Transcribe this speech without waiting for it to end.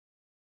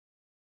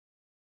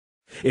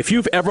If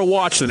you've ever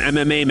watched an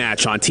MMA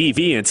match on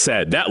TV and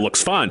said, "That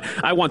looks fun,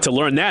 I want to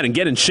learn that and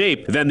get in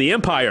shape," then the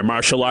Empire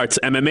Martial Arts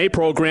MMA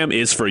program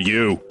is for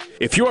you.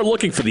 If you are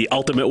looking for the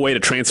ultimate way to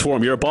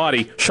transform your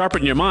body,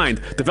 sharpen your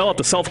mind, develop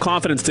the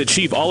self-confidence to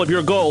achieve all of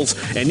your goals,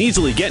 and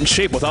easily get in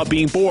shape without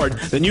being bored,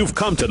 then you've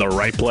come to the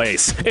right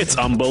place. It's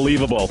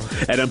unbelievable.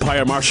 At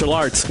Empire Martial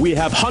Arts, we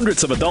have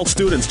hundreds of adult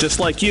students just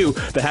like you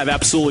that have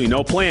absolutely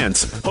no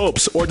plans,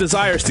 hopes, or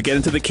desires to get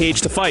into the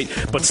cage to fight,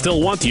 but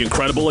still want the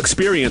incredible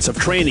experience of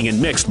training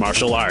in mixed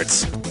martial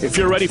arts. If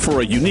you're ready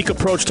for a unique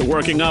approach to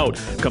working out,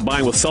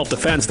 combined with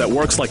self-defense that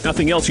works like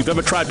nothing else you've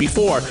ever tried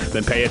before,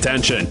 then pay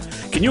attention.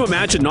 Can you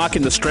imagine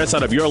knocking the stress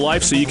out of your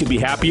life so you can be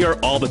happier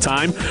all the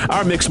time?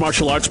 Our mixed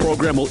martial arts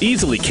program will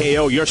easily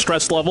KO your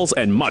stress levels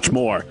and much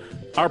more.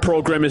 Our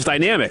program is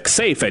dynamic,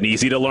 safe, and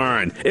easy to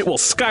learn. It will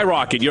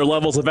skyrocket your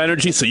levels of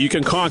energy so you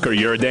can conquer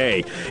your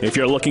day. If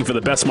you're looking for the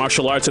best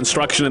martial arts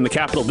instruction in the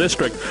Capital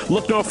District,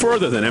 look no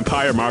further than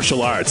Empire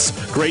Martial Arts.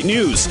 Great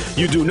news!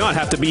 You do not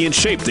have to be in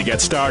shape to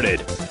get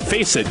started.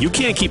 Face it, you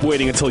can't keep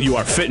waiting until you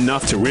are fit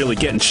enough to really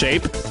get in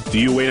shape. Do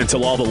you wait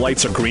until all the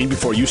lights are green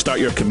before you start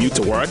your commute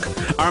to work?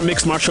 Our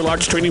mixed martial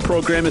arts training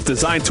program is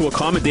designed to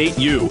accommodate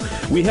you.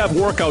 We have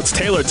workouts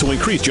tailored to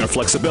increase your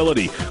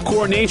flexibility,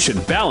 coordination,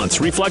 balance,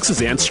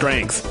 reflexes, and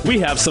strength. We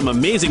have some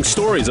amazing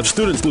stories of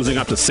students losing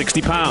up to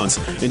 60 pounds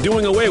and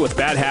doing away with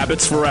bad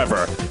habits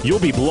forever. You'll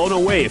be blown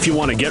away if you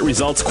want to get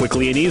results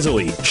quickly and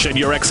easily, shed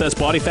your excess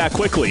body fat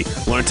quickly,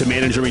 learn to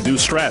manage and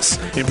reduce stress,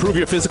 improve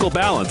your physical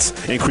balance,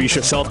 increase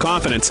your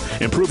self-confidence,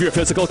 improve your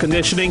physical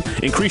conditioning,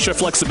 increase your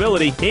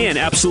flexibility, and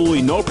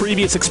absolutely no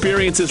previous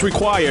experience is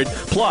required.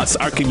 Plus,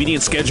 our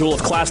convenient schedule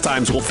of class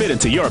times will fit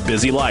into your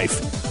busy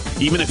life.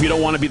 Even if you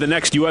don't want to be the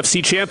next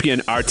UFC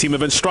champion, our team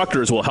of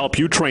instructors will help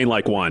you train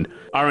like one.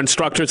 Our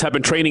instructors have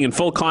been training in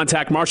full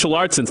contact martial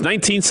arts since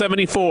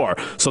 1974,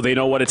 so they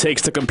know what it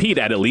takes to compete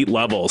at elite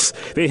levels.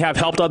 They have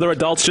helped other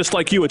adults just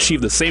like you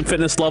achieve the same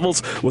fitness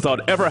levels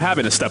without ever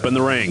having to step in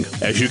the ring.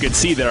 As you can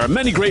see, there are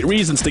many great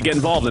reasons to get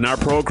involved in our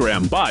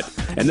program, but,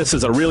 and this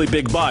is a really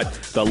big but,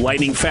 the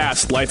lightning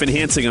fast,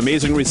 life-enhancing,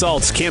 amazing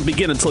results can't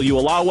begin until you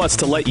allow us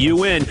to let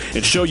you in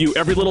and show you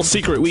every little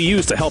secret we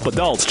use to help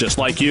adults just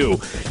like you.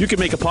 You can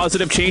make a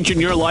positive change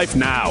in your life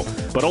now,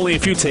 but only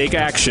if you take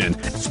action.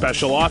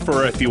 Special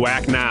offer if you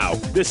act now.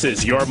 This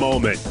is your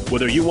moment.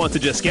 Whether you want to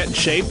just get in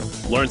shape,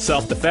 learn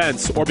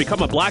self-defense, or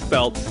become a black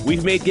belt,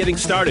 we've made getting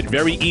started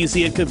very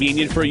easy and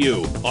convenient for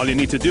you. All you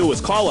need to do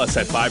is call us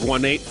at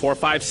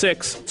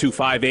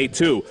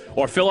 518-456-2582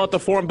 or fill out the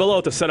form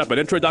below to set up an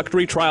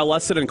introductory trial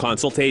lesson and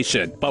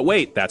consultation. But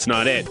wait, that's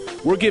not it.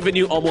 We're giving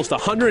you almost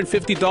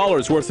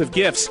 $150 worth of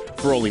gifts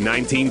for only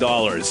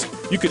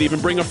 $19. You could even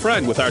bring a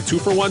friend with our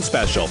 2-for-1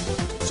 special.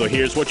 So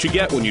here's what you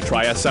get when you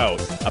try us out: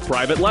 a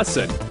private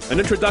lesson, an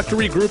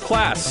introductory group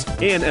class,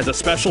 and as a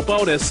special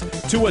bonus,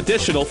 2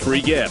 additional free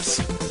gifts: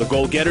 the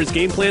Goal Getters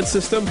game plan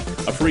system,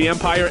 a free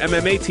Empire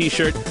MMA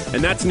t-shirt,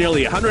 and that's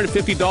nearly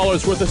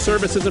 $150 worth of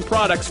services and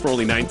products for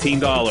only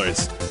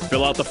 $19.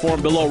 Fill out the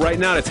form below right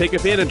now to take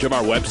advantage of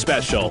our web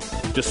special.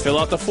 Just fill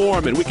out the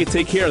form and we can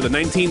take care of the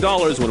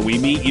 $19 when we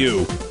meet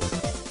you.